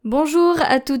Bonjour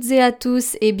à toutes et à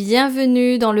tous et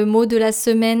bienvenue dans le mot de la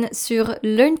semaine sur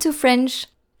Learn to French.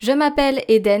 Je m'appelle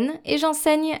Eden et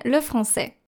j'enseigne le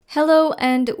français. Hello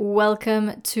and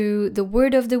welcome to the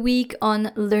word of the week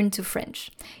on Learn to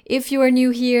French. If you are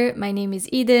new here, my name is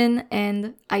Eden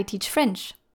and I teach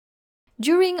French.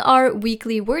 During our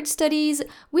weekly word studies,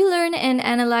 we learn and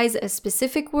analyze a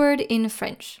specific word in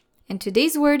French. And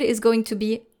today's word is going to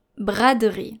be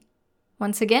braderie.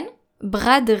 Once again,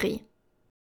 braderie.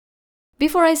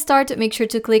 Before I start, make sure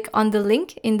to click on the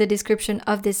link in the description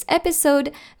of this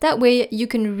episode. That way you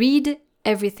can read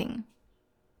everything.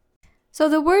 So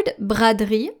the word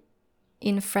braderie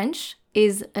in French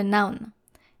is a noun.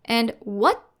 And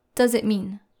what does it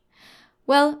mean?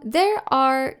 Well, there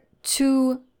are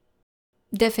two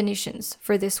definitions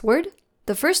for this word.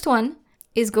 The first one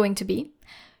is going to be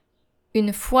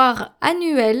une foire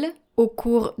annuelle au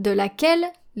cours de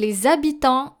laquelle les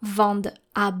habitants vendent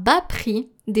à bas prix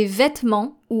des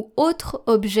vêtements ou autres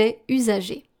objets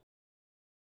usagés.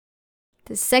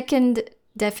 The second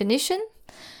definition,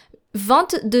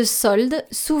 vente de soldes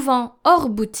souvent hors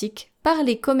boutique par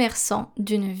les commerçants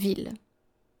d'une ville.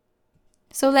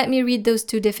 So let me read those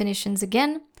two definitions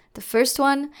again. The first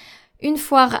one, une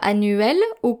foire annuelle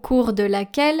au cours de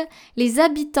laquelle les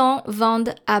habitants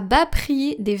vendent à bas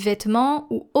prix des vêtements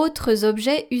ou autres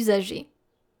objets usagés.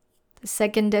 The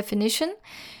second definition,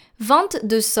 vente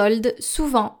de soldes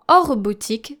souvent hors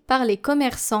boutique par les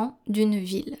commerçants d'une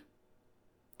ville.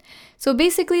 So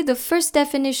basically, the first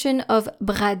definition of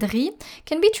braderie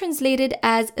can be translated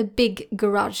as a big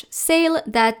garage sale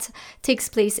that takes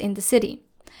place in the city.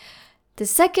 The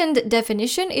second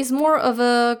definition is more of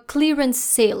a clearance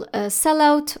sale, a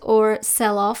sell-out or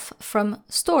sell-off from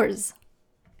stores.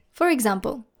 For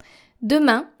example,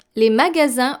 demain, les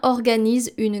magasins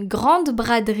organisent une grande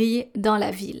braderie dans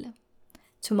la ville.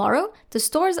 Tomorrow, the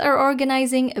stores are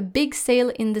organizing a big sale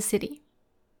in the city.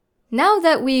 Now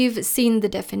that we've seen the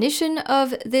definition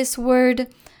of this word,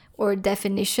 or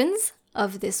definitions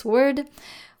of this word,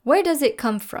 where does it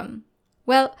come from?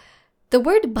 Well, the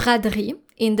word braderie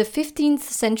in the 15th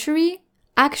century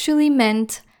actually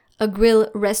meant a grill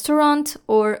restaurant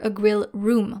or a grill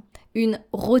room, une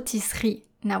rôtisserie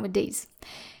nowadays.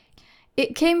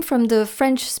 It came from the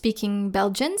French-speaking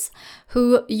Belgians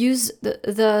who use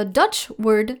the Dutch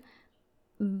word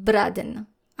braden.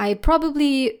 I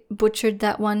probably butchered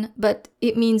that one, but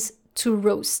it means to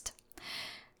roast.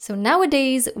 So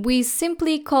nowadays, we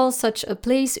simply call such a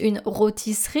place une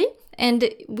rôtisserie,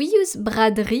 and we use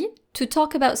braderie to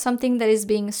talk about something that is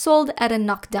being sold at a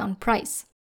knockdown price.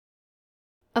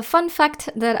 A fun fact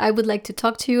that I would like to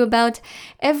talk to you about,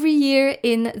 every year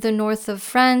in the north of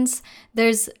France,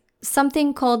 there's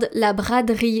something called La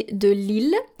Braderie de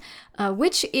Lille,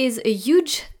 which is a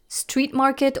huge street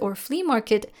market or flea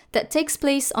market that takes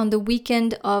place on the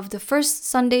weekend of the first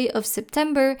Sunday of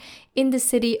September in the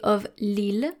city of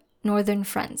Lille, northern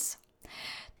France.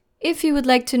 If you would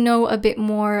like to know a bit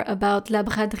more about La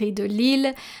Braderie de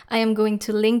Lille, I am going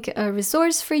to link a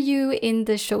resource for you in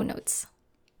the show notes.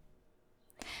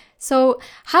 So,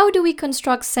 how do we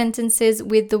construct sentences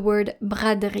with the word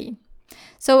braderie?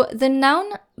 So the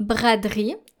noun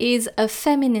braderie is a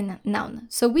feminine noun.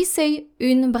 So we say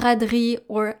une braderie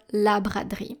or la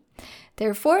braderie.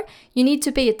 Therefore, you need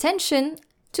to pay attention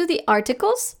to the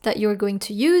articles that you're going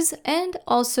to use and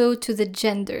also to the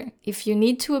gender if you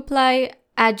need to apply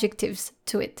adjectives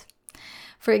to it.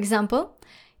 For example,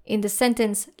 in the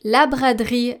sentence La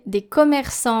braderie des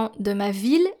commerçants de ma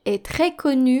ville est très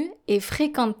connue et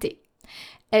fréquentée.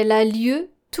 Elle a lieu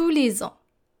tous les ans.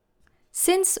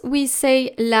 Since we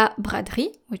say la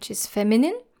braderie, which is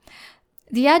feminine,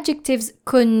 the adjectives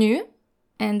connu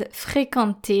and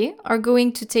fréquenté are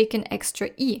going to take an extra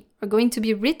E, are going to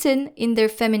be written in their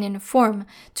feminine form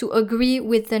to agree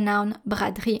with the noun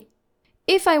braderie.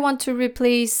 If I want to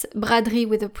replace braderie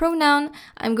with a pronoun,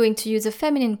 I'm going to use a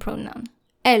feminine pronoun.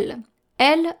 Elle.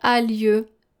 Elle a lieu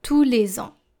tous les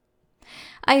ans.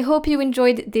 I hope you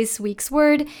enjoyed this week's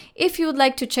word. If you would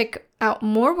like to check out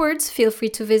more words, feel free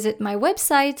to visit my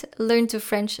website,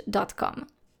 learntofrench.com.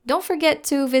 Don't forget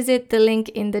to visit the link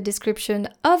in the description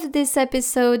of this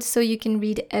episode so you can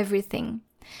read everything.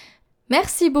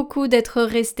 Merci beaucoup d'être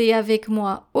resté avec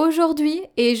moi aujourd'hui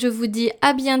et je vous dis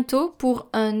à bientôt pour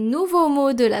un nouveau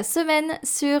mot de la semaine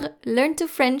sur Learn to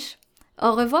French.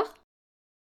 Au revoir!